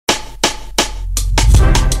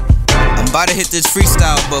About to hit this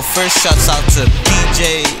freestyle, but first shouts out to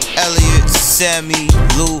PJ, Elliot, Sammy,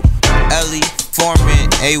 Lou, Ellie, Foreman,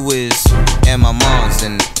 A-Wiz, and my moms,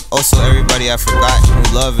 and also everybody I forgot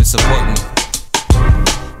who love and support me.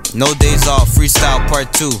 No Days Off, freestyle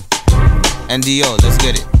part 2. N.D.O, let's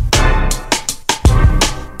get it.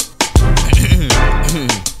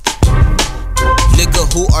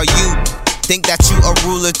 Nigga, who are you? Think that you a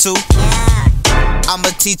ruler too? Yeah.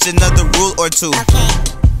 I'ma teach another rule or two. Okay.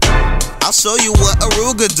 I'll show you what a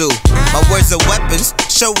Ruga do. My words are weapons,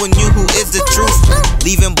 showing you who is the truth.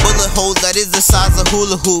 Leaving bullet holes that is the size of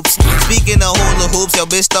hula hoops. Speaking of hula hoops, your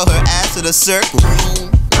bitch throw her ass to the circle.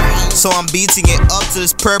 So I'm beating it up to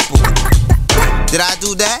this purple. Did I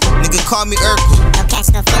do that? Nigga, call me Urkel. No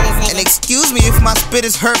catch, no feelings, nigga. And excuse me if my spit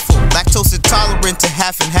is hurtful. Lactose intolerant to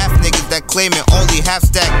half and half niggas that claiming only half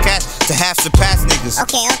stack cash to half surpass niggas.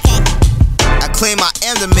 Okay, okay. I claim I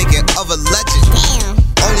am the making of a legend. Damn.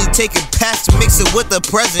 Only take it past to mix it with the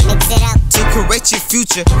present. Mix it up. To correct your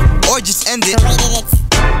future or just end it. Created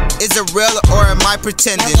it. Is it real or am I No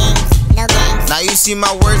pretending? games, no games. Now you see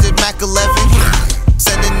my words at Mac 11.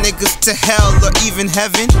 Sending niggas to hell or even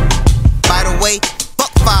heaven. By the way,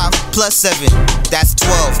 fuck 5 plus 7, that's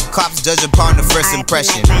 12. Cops judge upon the first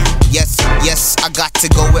impression. Yes, yes, I got to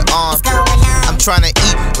go it on. What's going on? I'm trying to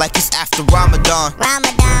eat like it's after Ramadan.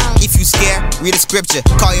 Ramadan. If you scared, read a scripture,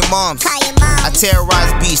 call your moms. Call your mom. I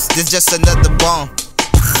terrorize beasts, this just another bomb.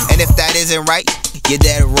 And if that isn't right, you're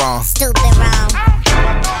dead wrong. Stupid wrong.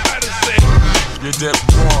 You're dead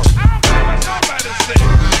wrong.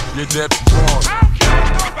 You're dead wrong.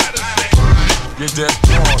 You're dead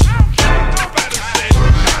wrong.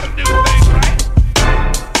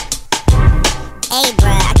 Hey,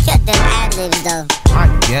 bruh, I killed them ad-libs though. I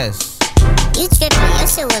guess. You tripping? Your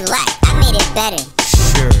shit was whack. I made it better.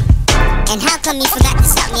 Sure. And how come you forgot to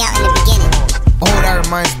shout me out in the beginning? Oh, that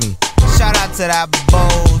reminds me. Shout out to that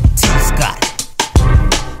bold T Scott.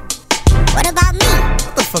 What about me?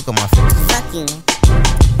 What the fuck am I face? Fuck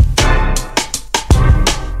you.